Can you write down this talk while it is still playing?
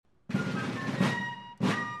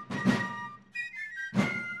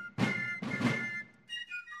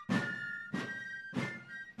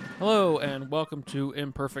Hello, and welcome to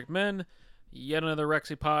Imperfect Men, yet another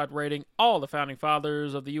Rexipod rating all the founding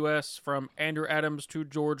fathers of the U.S. from Andrew Adams to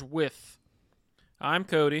George Wythe. I'm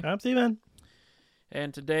Cody. I'm Steven.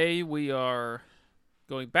 And today we are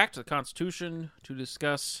going back to the Constitution to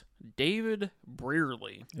discuss David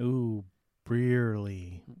Brearley. Ooh,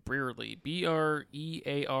 Brearley. Brearley. B-R-E-A-R-L-E-Y.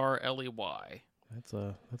 That's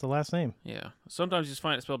a last name. Yeah. Sometimes you just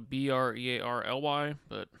find it spelled B-R-E-A-R-L-Y,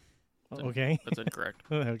 but Okay. that's incorrect.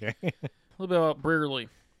 Okay. A little bit about Brearley.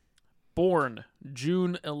 Born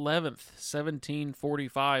June 11th,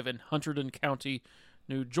 1745 in Hunterdon County,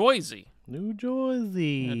 New Jersey. New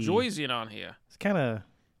Jersey. A Joysian on here. It's kind of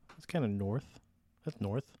north. That's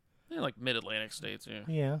north. Yeah, like mid-Atlantic states, yeah.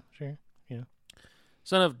 Yeah, sure. Yeah.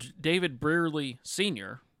 Son of David Brearley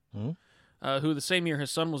Sr., Hmm? who the same year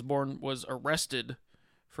his son was born was arrested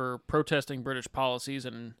for protesting British policies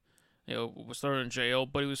and was thrown in jail,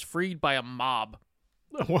 but he was freed by a mob.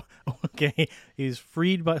 Okay. He's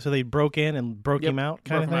freed so they broke in and broke him out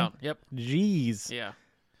kind of thing. Out. Yep. Jeez. Yeah.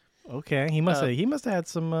 Okay. He must have had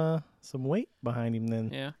some weight behind him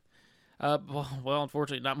then. Yeah. Well,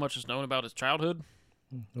 unfortunately, not much is known about his childhood.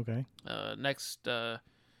 Okay. Next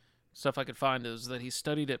stuff I could find is that he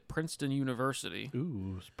studied at Princeton University.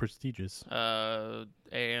 Ooh, it's prestigious.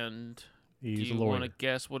 And He's do a you lawyer. want to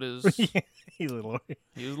guess what his... He's a lawyer.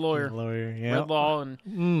 He was a lawyer. He's a lawyer, yeah. Read law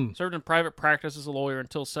and served in private practice as a lawyer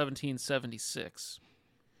until 1776.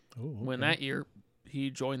 Ooh, okay. When that year, he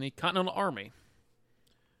joined the Continental Army,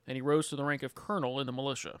 and he rose to the rank of colonel in the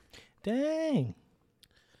militia. Dang.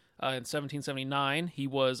 In 1779, he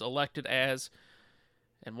was elected as,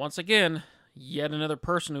 and once again, yet another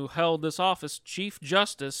person who held this office, Chief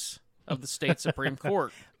Justice of the state Supreme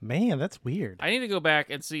Court. Man, that's weird. I need to go back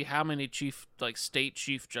and see how many state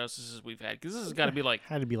chief justices we've had, because this has got to be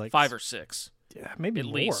Had to be like 5 or 6. Yeah, maybe At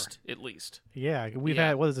more. least. Yeah, we've Yeah.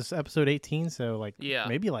 had, what is this, episode 18? So, Yeah.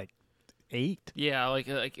 maybe 8. Yeah,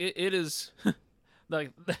 it is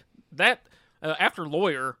like that. After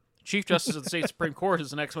lawyer, Chief Justice of the State Supreme Court is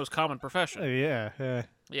the next most common profession. Yeah.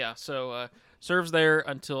 Yeah, so serves there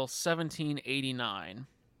until 1789.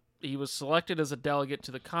 He was selected as a delegate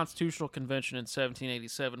to the Constitutional Convention in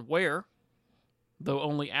 1787, where, though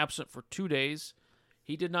only absent for 2 days,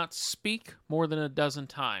 he did not speak more than a dozen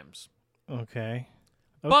times. Okay.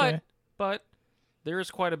 But there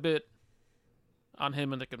is quite a bit on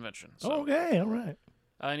him in the convention. So. Okay, all right.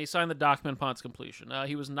 And he signed the document upon its completion.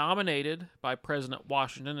 He was nominated by President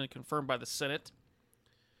Washington and confirmed by the Senate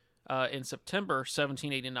in September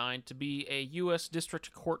 1789 to be a U.S.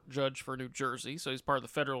 District Court judge for New Jersey, so he's part of the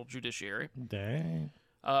federal judiciary. Dang.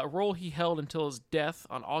 A role he held until his death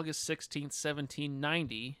on August 16,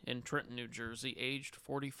 1790 in Trenton, New Jersey, aged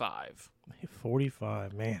 45.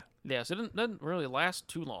 45, man. Yeah, so it doesn't really last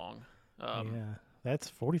too long. Yeah, that's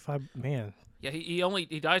 45, man. Yeah,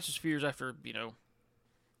 he dies just a few years after,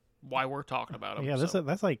 why we're talking about him. Yeah, so.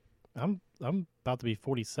 that's like, I'm about to be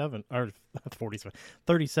 47, or not 47,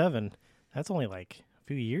 37. That's only like a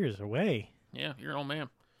few years away. Yeah, you're an old man.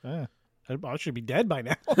 I should be dead by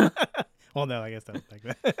now. Well, no, I guess that's like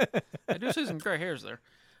that. I do see some gray hairs there.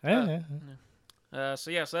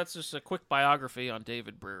 So that's just a quick biography on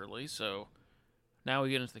David Brearley. So now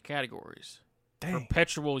we get into the categories. Dang.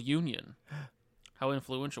 Perpetual Union. How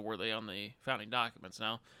influential were they on the founding documents?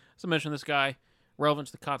 Now, as I mentioned, this guy, relevant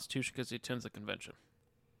to the Constitution because he attends the convention.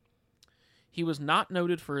 He was not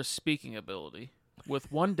noted for his speaking ability,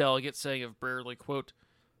 with one delegate saying of Brearley, quote,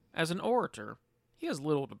 "As an orator, he has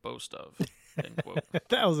little to boast of," end quote.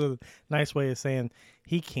 That was a nice way of saying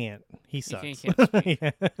he can't. He sucks. He can't speak.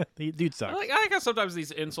 Yeah. The dude sucks. I guess sometimes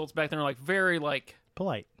these insults back then are very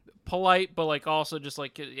Polite. but also just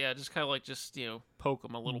just kind of poke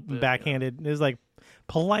him a little bit. Backhanded. It was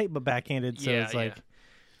polite but backhanded. So Yeah, it's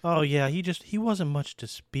oh yeah, he wasn't much to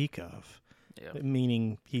speak of. Yeah.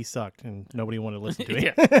 Meaning he sucked and nobody wanted to listen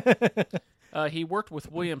to him. He worked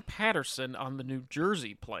with William Patterson on the New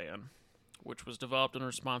Jersey Plan, which was developed in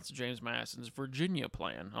response to James Madison's Virginia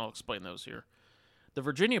Plan. I'll explain those here. The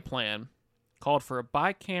Virginia Plan called for a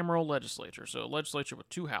bicameral legislature, so a legislature with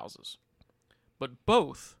 2 houses. But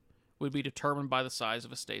both would be determined by the size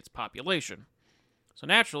of a state's population. So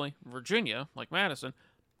naturally, Virginia, like Madison,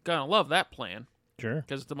 gonna love that plan. Sure.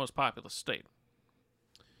 Because it's the most populous state.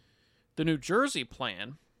 The New Jersey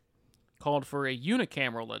Plan called for a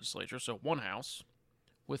unicameral legislature, so 1 house,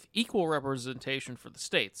 with equal representation for the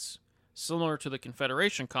states, similar to the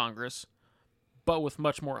Confederation Congress, but with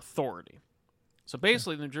much more authority. So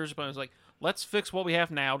basically, the New Jersey Plan is let's fix what we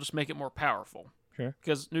have now, just make it more powerful. Sure.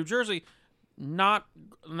 Because New Jersey, not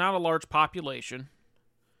a large population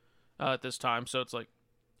at this time, so it's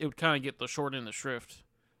it would kind of get the short end of the shrift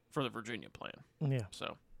for the Virginia plan. Yeah.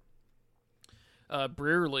 So,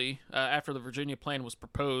 Brearley, after the Virginia plan was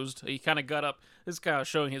proposed, he kind of got up. This is kind of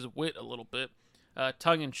showing his wit a little bit.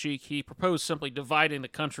 Tongue-in-cheek, he proposed simply dividing the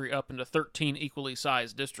country up into 13 equally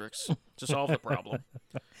sized districts to solve the problem.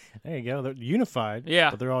 There you go. They're unified. Yeah.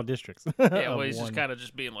 But they're all districts. Yeah, well, he's just kind of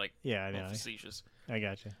just being like, yeah, I know. facetious. I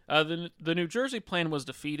got you. The New Jersey plan was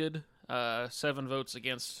defeated. 7 votes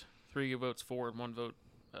against, 3 votes for, and 1 vote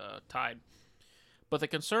tied. But the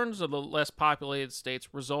concerns of the less populated states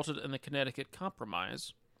resulted in the Connecticut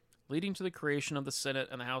Compromise, leading to the creation of the Senate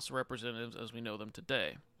and the House of Representatives as we know them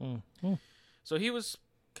today. Mm-hmm. So he was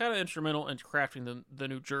kind of instrumental in crafting the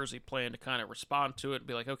New Jersey plan to kind of respond to it and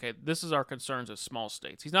be like, okay, this is our concerns as small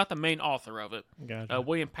states. He's not the main author of it. Gotcha.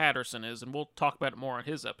 William Patterson is, and we'll talk about it more on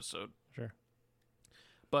his episode. Sure.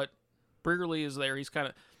 But Brearley is there. He's kind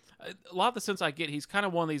of, a lot of the sense I get, he's kind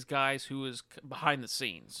of one of these guys who is behind the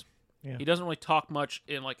scenes. Yeah. He doesn't really talk much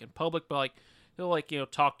in public, but he'll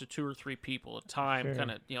talk to 2 or 3 people at a time. Sure. Kind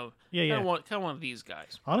of kind of one of these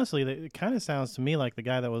guys. Honestly, it kind of sounds to me like the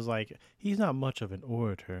guy that was like, he's not much of an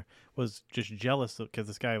orator, was just jealous because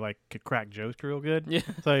this guy could crack jokes real good. Yeah.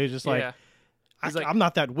 So he's just like, yeah. I'm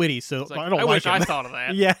not that witty, so like, I don't I like wish him. I thought of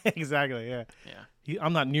that. Yeah, exactly. Yeah. Yeah.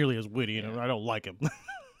 I'm not nearly as witty, and I don't like him.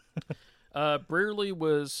 Brearley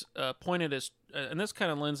was appointed as, and this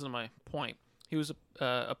kind of lends into my point. He was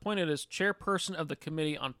appointed as chairperson of the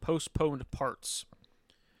Committee on Postponed Parts,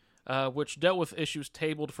 which dealt with issues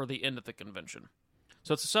tabled for the end of the convention.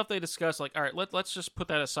 So it's the stuff they discuss, all right, let's just put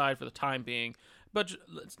that aside for the time being. But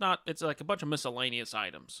it's like a bunch of miscellaneous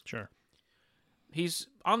items. Sure. He's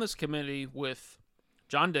on this committee with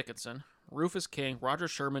John Dickinson, Rufus King, Roger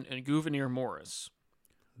Sherman, and Gouverneur Morris,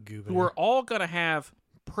 who are all going to have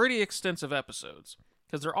pretty extensive episodes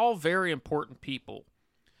because they're all very important people.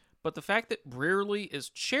 But the fact that Brearley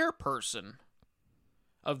is chairperson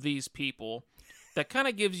of these people, that kind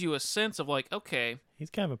of gives you a sense of okay,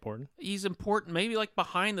 he's kind of important. He's important. Maybe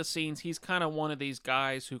behind the scenes, he's kind of one of these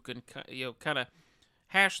guys who can kind of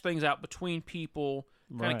hash things out between people,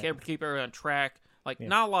 kind of keep everyone on track.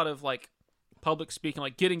 Not a lot of public speaking,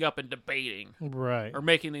 getting up and debating, right, or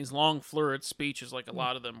making these long florid speeches like a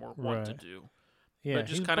lot of them were wont to do. Yeah, but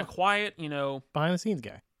just kind of quiet, behind the scenes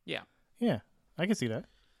guy. Yeah, yeah, I can see that.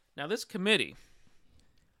 Now this committee,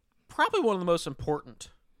 probably one of the most important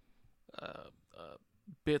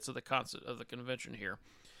bits of the convention here.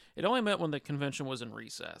 It only met when the convention was in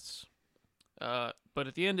recess, but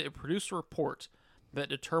at the end it produced a report that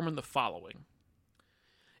determined the following.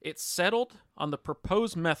 It settled on the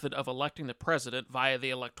proposed method of electing the president via the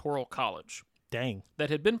Electoral College. Dang. That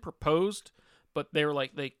had been proposed, but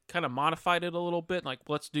they kind of modified it a little bit,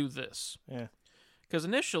 let's do this. Yeah. Because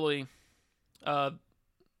initially,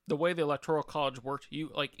 the way the Electoral College worked,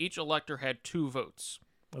 each elector had 2 votes.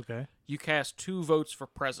 Okay. You cast 2 votes for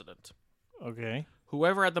president. Okay.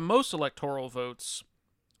 Whoever had the most electoral votes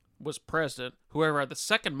was president. Whoever had the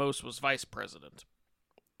second most was vice president.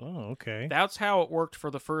 Oh, okay. That's how it worked for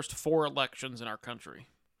the first 4 elections in our country.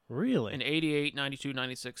 Really? In 88, 92,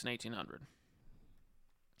 96, and 1800.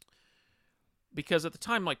 Because at the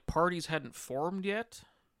time, parties hadn't formed yet.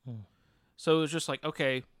 So it was just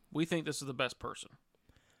okay, we think this is the best person.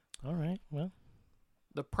 All right, well.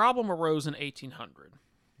 The problem arose in 1800.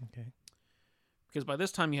 Okay. Because by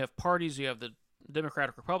this time you have parties, you have the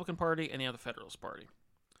Democratic Republican Party, and you have the Federalist Party.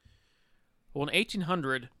 Well, in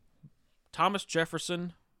 1800, Thomas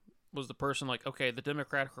Jefferson was the person okay, the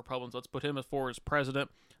Democratic Republicans, let's put him forward as president.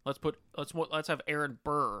 Let's have Aaron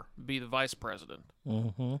Burr be the vice president.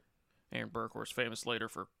 Mm-hmm. Aaron Burr, of course, famous later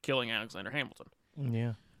for killing Alexander Hamilton.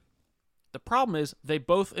 Yeah. The problem is they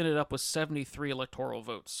both ended up with 73 electoral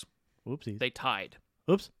votes. Whoopsies. They tied.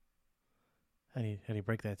 Oops. How do you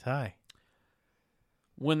break that tie?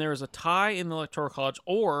 When there is a tie in the Electoral College,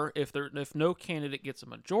 or if no candidate gets a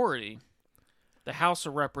majority, the House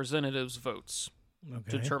of Representatives votes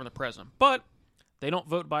to determine the president. But they don't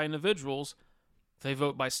vote by individuals; they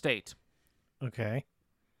vote by state. Okay.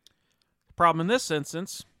 The problem in this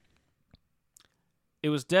instance, it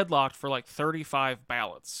was deadlocked for 35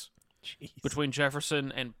 ballots. Jeez. Between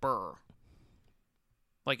Jefferson and Burr.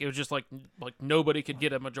 It was just nobody could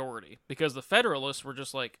get a majority because the Federalists were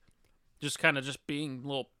just being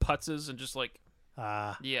little putzes and just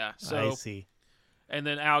yeah. So I see. And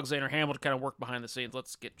then Alexander Hamilton kind of worked behind the scenes.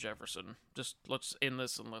 Let's get Jefferson. Let's end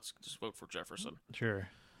this and let's just vote for Jefferson. Sure.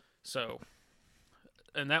 So,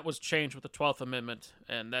 and that was changed with the 12th Amendment,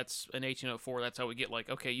 and that's in 1804. That's how we get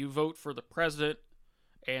okay, you vote for the president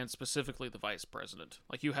and specifically the vice president.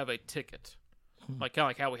 You have a ticket. Kind of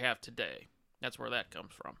like how we have today. That's where that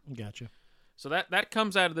comes from. Gotcha. So that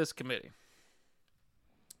comes out of this committee.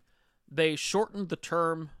 They shortened the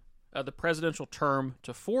term, the presidential term,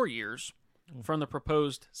 to 4 years from the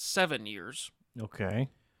proposed 7 years. Okay.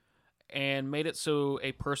 And made it so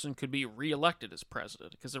a person could be reelected as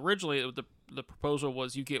president. Because originally the proposal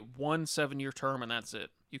was you get 1 7-year term and that's it.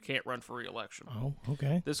 You can't run for reelection. Oh,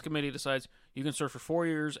 okay. This committee decides you can serve for 4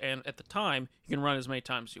 years, and at the time, you can run as many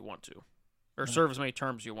times as you want to. Or serve as many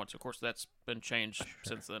terms as you want to. Of course, that's been changed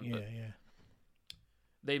since then. Yeah, but yeah.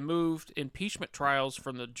 they moved impeachment trials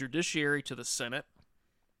from the judiciary to the Senate.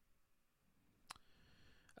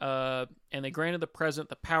 And they granted the president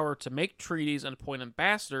the power to make treaties and appoint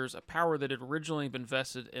ambassadors, a power that had originally been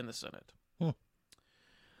vested in the Senate.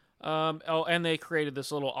 And they created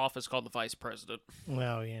this little office called the vice president.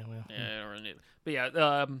 Well, yeah, well. Yeah, but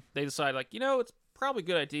yeah, they decided, like, it's probably a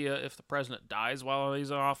good idea if the president dies while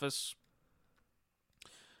he's in office.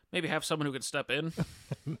 Maybe have someone who can step in.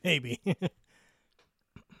 Maybe.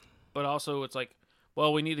 But also, it's like,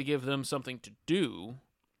 well, we need to give them something to do.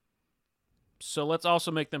 So let's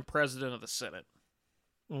also make them president of the Senate.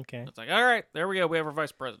 Okay. It's like, all right, there we go. We have our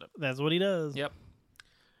vice president. That's what he does. Yep.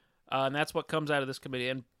 And that's what comes out of this committee.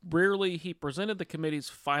 And Brearley, he presented the committee's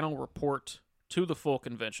final report to the full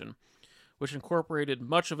convention, which incorporated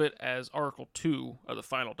much of it as Article 2 of the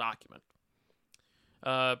final document.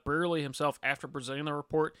 Brearley himself, after presenting the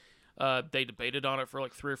report, they debated on it for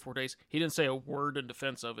like 3 or 4 days. He didn't say a word in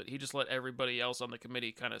defense of it. He just let everybody else on the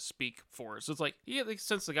committee kind of speak for it. So it's like,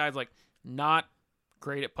 since the guy's like not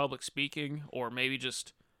great at public speaking, or maybe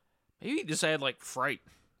he just had like fright.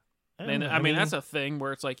 And I mean, that's a thing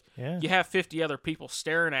where it's like, you have 50 other people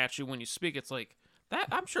staring at you when you speak. It's like that.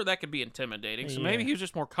 I'm sure that could be intimidating. So maybe he was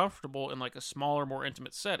just more comfortable in like a smaller, more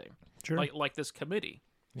intimate setting, like this committee.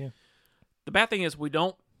 Yeah. The bad thing is we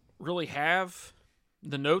don't really have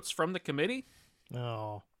the notes from the committee.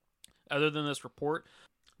 Oh. Other than this report,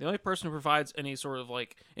 the only person who provides any sort of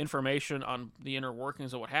like information on the inner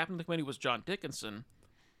workings of what happened to the committee was John Dickinson,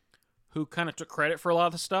 who kind of took credit for a lot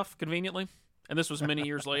of the stuff conveniently. And this was many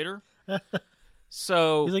years later.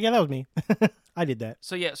 So he's like, yeah, that was me. I did that.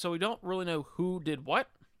 So we don't really know who did what.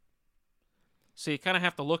 So you kind of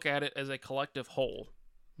have to look at it as a collective whole.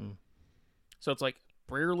 So it's like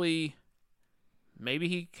Brearley, maybe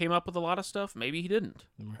he came up with a lot of stuff, maybe he didn't.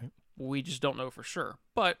 Right. We just don't know for sure.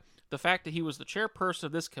 But the fact that he was the chairperson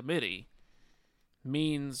of this committee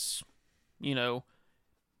means,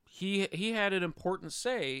 he had an important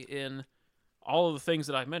say in all of the things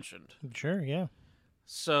that I mentioned. Sure, yeah.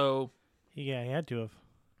 So yeah, he had to have.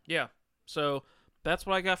 Yeah. So that's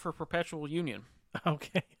what I got for Perpetual Union.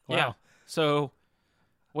 Okay. Wow. Yeah. So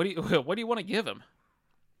what do you want to give him?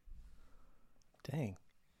 Dang.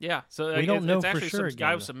 Yeah. So we don't know it's for actually sure. Some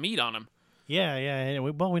guy with some meat on him. Yeah, yeah. And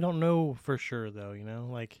we don't know for sure though.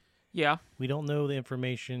 Yeah. We don't know the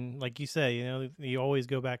information. Like you say, you always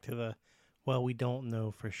go back to we don't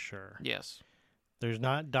know for sure. Yes. There's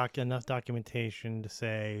not enough documentation to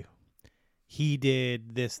say he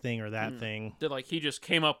did this thing or that thing. Did he just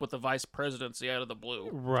came up with the vice presidency out of the blue.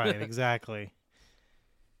 Right, exactly.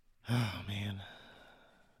 Oh, man.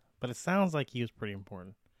 But it sounds like he was pretty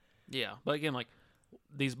important. Yeah, but again,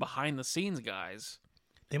 these behind-the-scenes guys...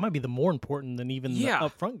 They might be the more important than even the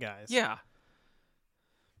upfront guys. Yeah.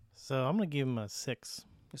 So I'm going to give him a 6.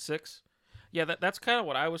 A 6? Yeah, that's kind of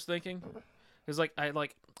what I was thinking. Because, I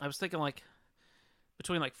was thinking,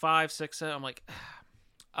 between 5, 6, 7, I'm like,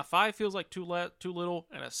 a 5 feels like too little,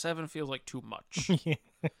 and a 7 feels like too much.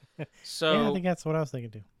 So yeah, I think that's what I was thinking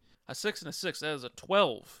too. A 6 and a 6, that is a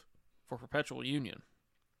 12 for Perpetual Union.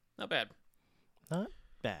 Not bad. Not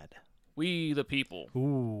bad. We the people.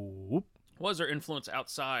 Ooh. What was their influence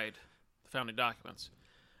outside the founding documents?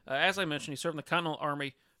 As I mentioned, he served in the Continental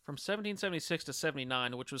Army from 1776 to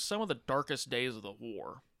 79, which was some of the darkest days of the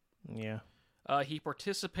war. Yeah. He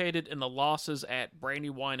participated in the losses at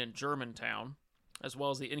Brandywine and Germantown, as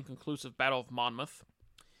well as the inconclusive Battle of Monmouth.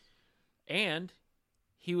 And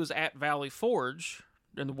he was at Valley Forge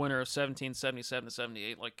in the winter of 1777 to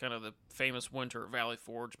 78, kind of the famous winter at Valley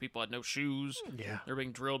Forge. People had no shoes. Yeah. They're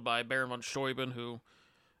being drilled by Baron von Steuben, who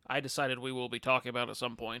I decided we will be talking about at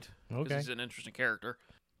some point. Okay. Because he's an interesting character.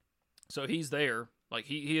 So he's there.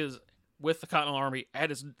 He is with the Continental Army at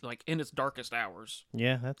his, in its darkest hours.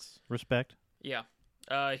 Yeah, that's respect. Yeah.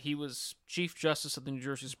 He was Chief Justice of the New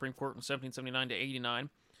Jersey Supreme Court from 1779 to 89.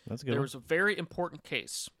 That's good. There was a very important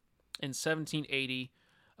case in 1780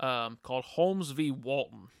 called Holmes v.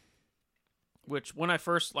 Walton, which when I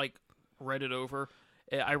first read it over,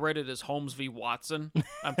 I read it as Holmes v. Watson.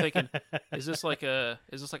 I'm thinking, is this like a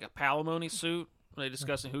palimony suit? Are they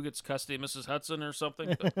discussing who gets custody of Mrs. Hudson or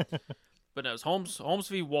something? But no, it was Holmes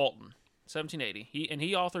v. Walton, 1780.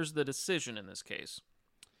 He authors the decision in this case.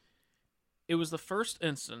 It was the first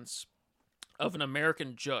instance of an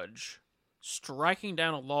American judge striking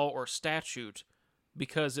down a law or statute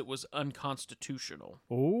because it was unconstitutional,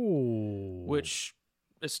 Oh. which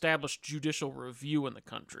established judicial review in the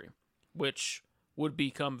country, which would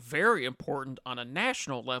become very important on a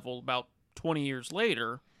national level about 20 years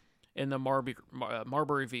later in the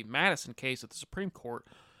Marbury v. Madison case at the Supreme Court,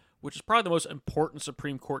 which is probably the most important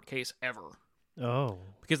Supreme Court case ever. Oh.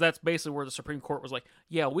 Because that's basically where the Supreme Court was like,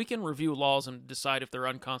 yeah, we can review laws and decide if they're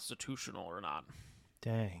unconstitutional or not.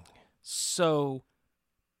 Dang. So,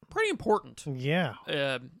 pretty important Yeah.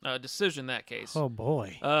 decision in that case. Oh,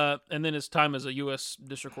 boy. And then his time as a U.S.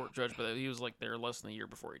 District Court judge, but he was like there less than a year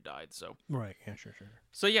before he died. So, Right. Yeah, sure.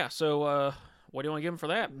 so yeah. So, what do you want to give him for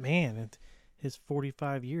that? Man, his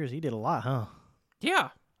 45 years, he did a lot, huh?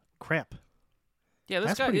 Yeah. Crap. Yeah,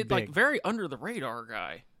 this That's guy, pretty like, big. very under the radar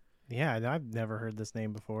guy. Yeah, I've never heard this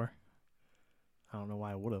name before. I don't know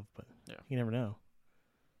why I would have, but Yeah. you never know.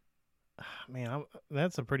 Man,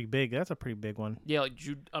 that's a pretty big one. Yeah, like,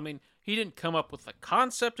 he didn't come up with the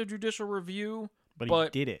concept of judicial review, But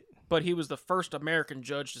he did it. but he was the first American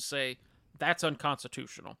judge to say that's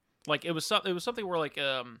unconstitutional. Like, it was something where, like,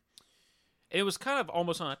 it was kind of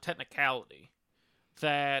almost on a technicality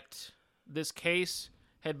that this case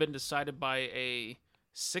had been decided by a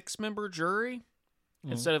 6-member jury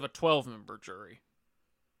instead of a 12-member jury.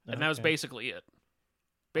 And that was basically it.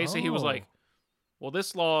 Basically, he was like, well,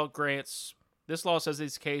 this law says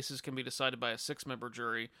these cases can be decided by a 6-member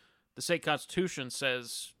jury. The state constitution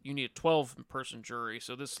says you need a 12-person jury,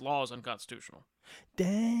 so this law is unconstitutional.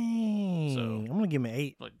 Dang. So, I'm going to give him an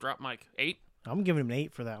 8. Like, drop Mike 8. I'm giving him an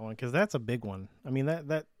 8 for that one because that's a big one. I mean,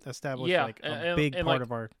 that established Yeah, like a and big part like,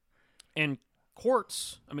 of our. And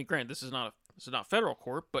courts, I mean, granted, this is not federal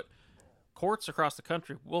court, but courts across the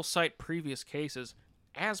country will cite previous cases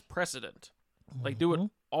as precedent. Like, do it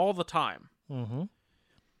all the time. Mm-hmm.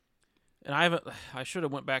 And I should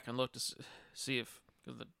have went back and looked to see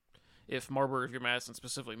if Marbury v. Madison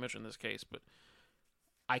specifically mentioned this case, but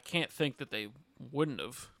I can't think that they wouldn't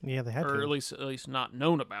have. Yeah, they had or to. at least not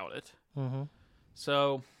known about it. Mm-hmm.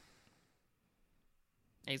 So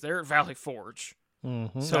he's there at Valley Forge.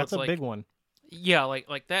 Mm-hmm. So That's it's a big one. Yeah, like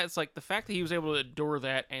that's like the fact that he was able to endure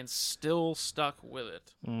that and still stuck with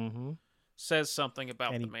it Mm-hmm. says something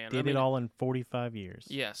about And the he man. did it all in 45 years.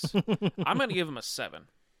 Yes, I'm gonna give him a 7.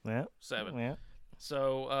 Yeah. 7. Yeah.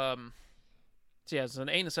 So so yeah, it's an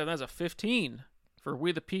 8 and a 7. That's a 15 for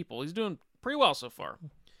We the People. He's doing pretty well so far.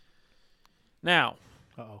 Now,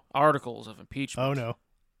 Uh-oh. articles of impeachment. Oh, no.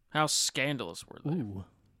 How scandalous were they? Ooh.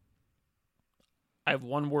 I have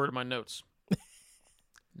one word in my notes.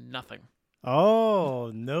 Nothing.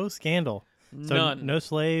 Oh, no scandal. So None. no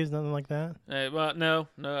slaves, nothing like that? Well,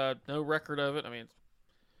 no record of it. I mean,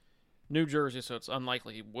 New Jersey, so it's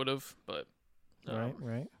unlikely he would have. But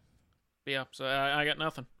Right. yeah. So I got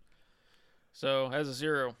nothing. So as a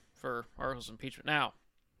 0 for articles of impeachment. Now,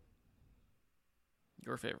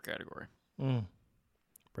 your favorite category: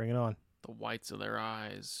 Bring it on. the whites of their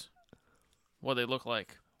eyes. What they look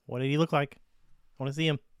like. What did he look like? I want to see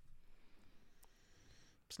him.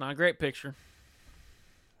 It's not a great picture.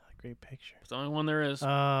 Not a great picture. It's the only one there is.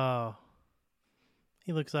 Oh.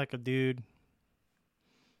 He looks like a dude.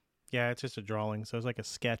 Yeah, it's just a drawing, so it's like a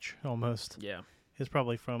sketch almost. Yeah. It's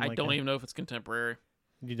probably from I like don't even know if it's contemporary.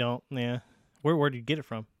 You don't? Yeah. Where did you get it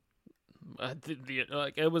from?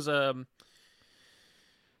 It was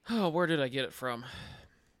where did I get it from?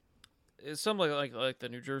 It's something like the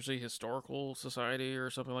New Jersey Historical Society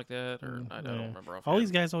or something like that, or I don't remember. All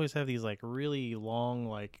these guys always have these like really long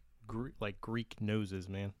like Greek noses,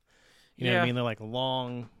 man. You know what I mean? They're like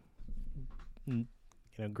long,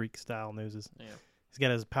 Greek style noses. Yeah. He's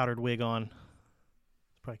got his powdered wig on. It's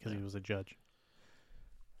probably because he was a judge.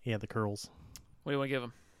 He had the curls. What do you want to give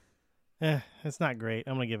him? It's not great.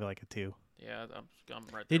 I'm gonna give it like a 2. Yeah, I'm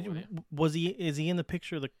right there with you. Is he in the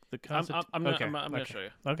picture? The concept? I'm gonna show you.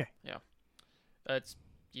 Okay. Yeah. It's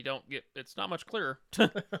not much clearer.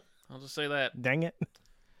 I'll just say that. Dang it.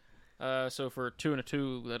 So for a 2 and a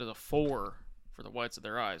 2, that is a 4 for the whites of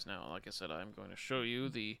their eyes. Now, like I said, I'm going to show you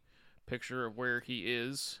the picture of where he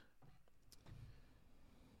is.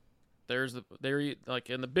 Like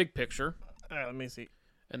in the big picture. All right, let me see.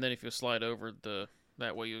 And then if you slide over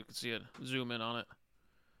that way you can see it, zoom in on it.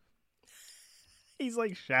 He's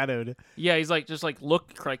like shadowed. Yeah, he's like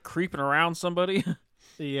creeping around somebody.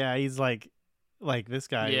 Yeah, he's like this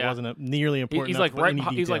guy wasn't nearly important. He's enough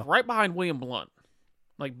like he's like right behind William Blunt.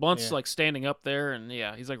 Like Blunt's like standing up there, and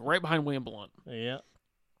he's like right behind William Blunt. Yeah.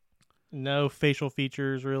 No facial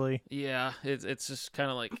features really. Yeah, it's just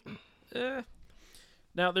kind of like.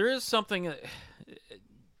 Now there is something.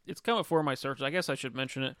 it's come before my search. I guess I should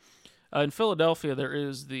mention it. In Philadelphia, there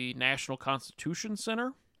is the National Constitution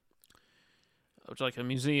Center, which is like a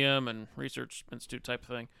museum and research institute type of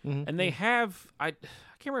thing. Mm-hmm. And they have, I can't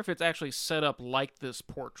remember if it's actually set up like this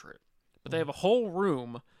portrait, but they have a whole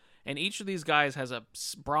room, and each of these guys has a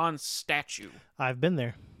bronze statue. I've been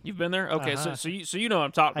there. You've been there? Okay, so you know what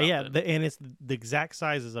I'm talking about. Yeah, and it's the exact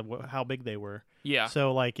sizes of how big they were. Yeah.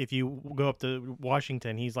 So, like, if you go up to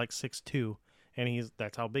Washington, he's like 6'2", and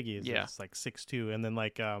that's how big he is. Yeah. It's like 6'2", and then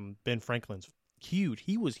like Ben Franklin's huge.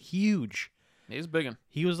 He was huge. He's biggin'.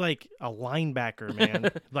 He was like a linebacker, man.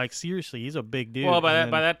 Like, seriously, he's a big dude. Well, by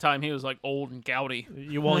that time, he was like old and gouty.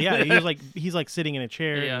 Well, yeah, he's like sitting in a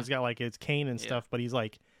chair, Yeah. and he's got like his cane and stuff, but he's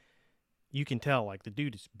like, you can tell like the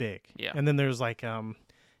dude is big. Yeah. And then there's like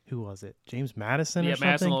who was it? James Madison or Yeah, something?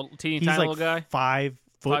 Madison, little teeny He's tiny like little guy. 5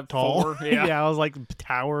 foot tall. 5'4", yeah. I was like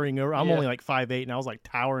towering over. I'm Yeah. only like 5'8", and I was like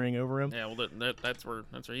towering over him. Yeah, well, that's where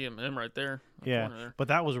him right there. Yeah, There. but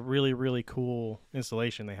that was a really, really cool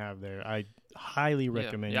installation they have there. I highly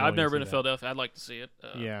recommend. Yeah, I've never going been to see Philadelphia. I'd like to see it.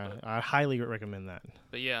 that. I highly recommend that.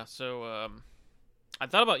 But yeah, so I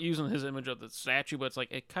thought about using his image of the statue, but it's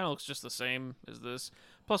like it kind of looks just the same as this.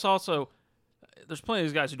 Plus, also, there's plenty of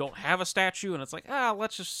these guys who don't have a statue, and it's like,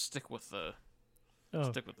 let's just stick with the.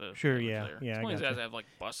 Sure, image yeah, there. yeah. Plenty of these guys have like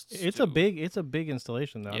busts. It's too. a big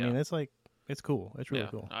installation though. Yeah. I mean, it's cool. It's really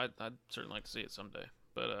cool. I'd certainly like to see it someday,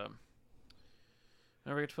 but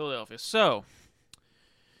never get to Philadelphia. So,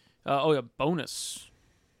 bonus.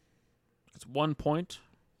 It's 1 point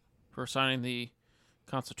for signing the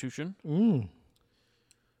Constitution. Mm.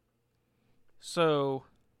 So,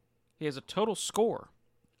 he has a total score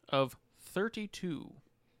of 32.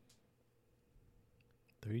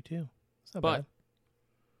 32. It's not But bad.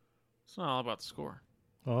 it's not all about the score,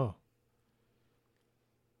 Oh.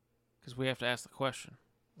 because we have to ask the question: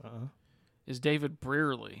 Uh-uh. Is David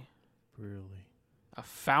Brearley Really. a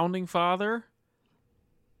founding father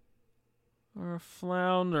or a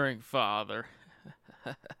floundering father?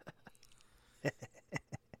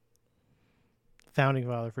 Founding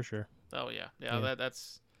father for sure. Oh yeah. Yeah.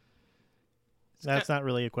 That's not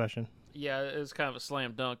really a question. yeah. It's kind of a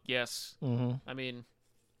slam dunk. Yes. Mm-hmm. I mean,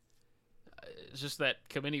 it's just that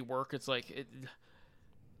committee work. It's like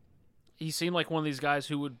he seemed like one of these guys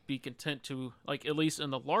who would be content to, like, at least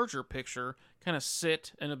in the larger picture, kind of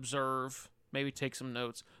sit and observe, maybe take some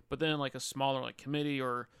notes, but then like a smaller like committee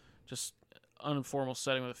or just uninformal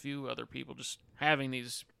setting with a few other people, just having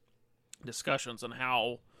these discussions on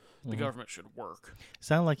how the government should work.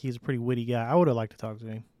 Sounded like he's a pretty witty guy. I would have liked to talk to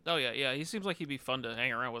him. Oh yeah. He seems like he'd be fun to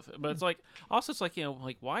hang around with. But it's like also it's like,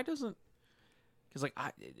 like why doesn't, because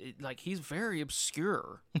like he's very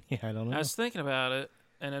obscure. Yeah, I don't know. I was thinking about it,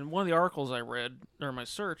 and in one of the articles I read during my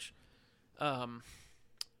search, they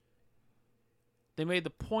made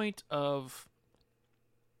the point of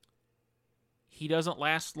he doesn't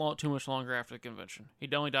last too much longer after the convention. He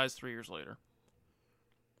only dies 3 years later.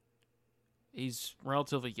 He's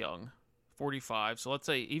relatively young, 45. So let's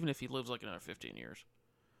say even if he lives like another 15 years,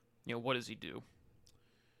 what does he do?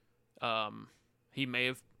 He may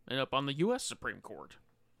have ended up on the U.S. Supreme Court.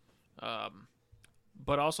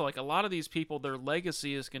 But also, like, a lot of these people, their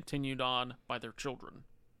legacy is continued on by their children.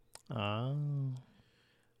 Oh.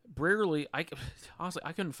 Brearley, honestly,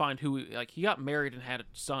 I couldn't find who, he got married and had a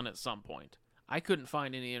son at some point. I couldn't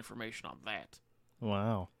find any information on that.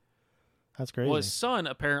 Wow. That's crazy. Well, his son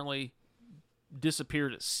apparently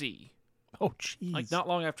disappeared at sea. Oh, jeez. Like, not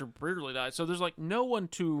long after Brearley died. So there's, like, no one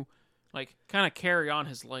to, like, kind of carry on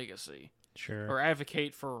his legacy. Sure. Or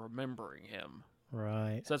advocate for remembering him.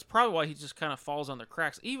 Right. So that's probably why he just kind of falls on the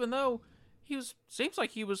cracks, even though seems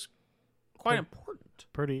like he was quite important.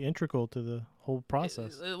 Pretty integral to the whole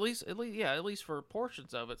process. At least for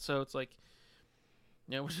portions of it. So it's like,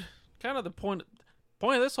 which is kind of the point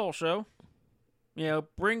of this whole show.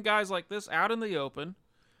 Bring guys like this out in the open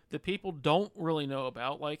that people don't really know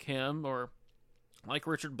about, like him or like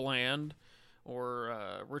Richard Bland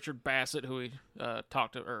or Richard Bassett, who we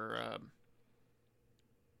talked to,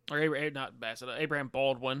 or not Bassett, Abraham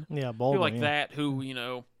Baldwin. Yeah, Baldwin. People like that who,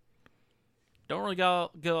 don't really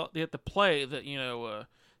get to play that,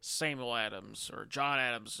 Samuel Adams or John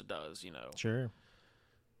Adams does, Sure.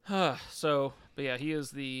 So, but yeah, he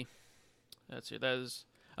is that is,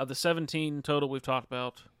 of the 17 total we've talked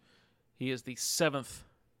about, he is the 7th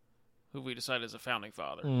who we decided is a founding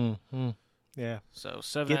father. Mm-hmm. Yeah. So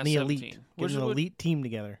 7 Getting out of the 17. elite. Getting an elite team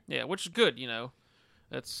together. Yeah, which is good,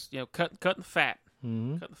 That's, cutting the fat.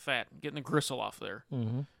 Mm-hmm. Cutting the fat. Getting the gristle off there.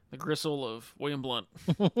 Mm-hmm. The gristle of William Blunt.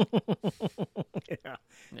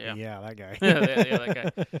 Yeah. Yeah, that guy. yeah, that guy.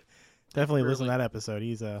 Definitely Really. listen to that episode.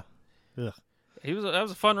 He's ugh. That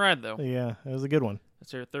was a fun ride though. Yeah, it was a good one.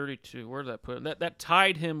 That's here 32. Where did that put him? That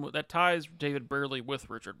tied him. That ties David Brearley with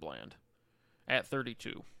Richard Bland at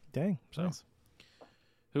 32. Dang, So, nice.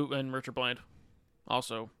 and Richard Bland,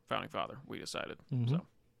 also founding father. We decided. Mm-hmm. So,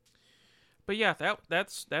 but yeah,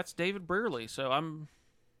 that's David Brearley. So I'm,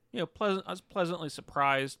 I was pleasantly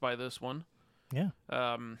surprised by this one. Yeah.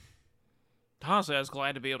 Honestly, I was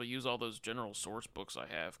glad to be able to use all those general source books I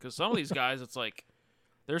have, because some of these guys, it's like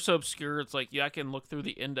they're so obscure. It's like I can look through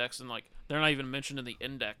the index and like they're not even mentioned in the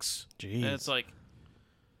index. Jeez. And it's like,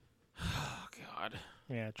 oh god.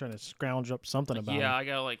 Yeah, trying to scrounge up something about Yeah,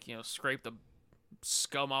 him. I gotta scrape the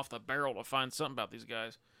scum off the barrel to find something about these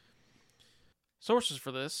guys. Sources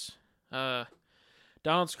for this: Donald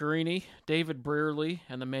Scarini, David Brearley,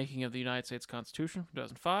 and the Making of the United States Constitution from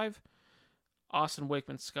 2005. Austin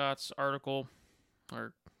Wakeman Scott's article,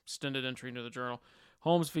 or extended entry into the journal.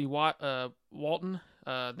 Holmes v. Walton,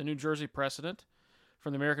 the New Jersey Precedent,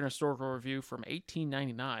 from the American Historical Review from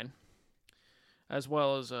 1899, as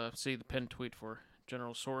well as see the pinned tweet for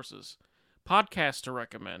general sources. Podcast to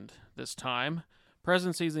recommend this time: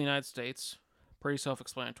 Presidencies of the United States. Pretty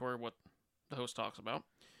self-explanatory what the host talks about.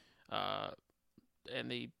 And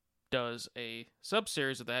he does a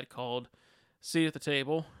sub-series of that called Seat at the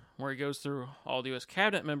Table, where he goes through all the U.S.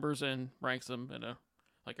 cabinet members and ranks them in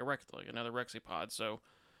another Rexipod. So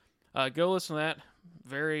go listen to that.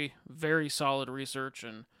 Very, very solid research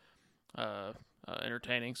and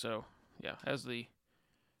entertaining. So yeah, has the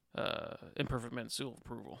Imperfect Men seal of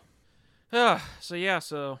approval.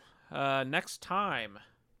 So next time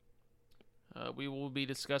we will be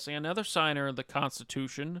discussing another signer of the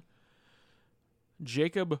Constitution,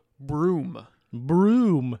 Jacob Broom.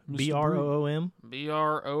 Broom. Mr. Broom.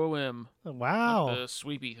 Broom. Wow. Like the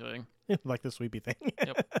sweepy thing. Like the sweepy thing.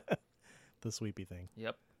 Yep. The sweepy thing.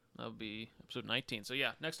 Yep. That'll be episode 19. So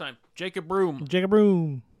yeah, next time, Jacob Broom. Jacob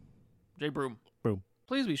Broom. J. Broom. Broom.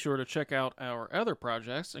 Please be sure to check out our other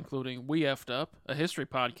projects, including We Effed Up, a history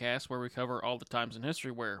podcast where we cover all the times in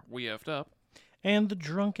history where we effed up. And The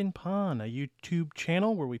Drunken Pawn, a YouTube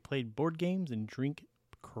channel where we play board games and drink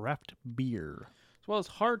craft beer. As well as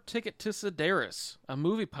Hard Ticket to Sedaris, a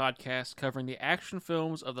movie podcast covering the action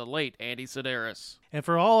films of the late Andy Sedaris. And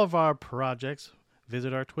for all of our projects,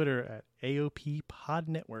 visit our Twitter at AOP Pod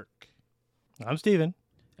Network. I'm Steven.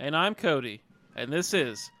 And I'm Cody, and this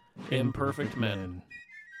is Imperfect Men.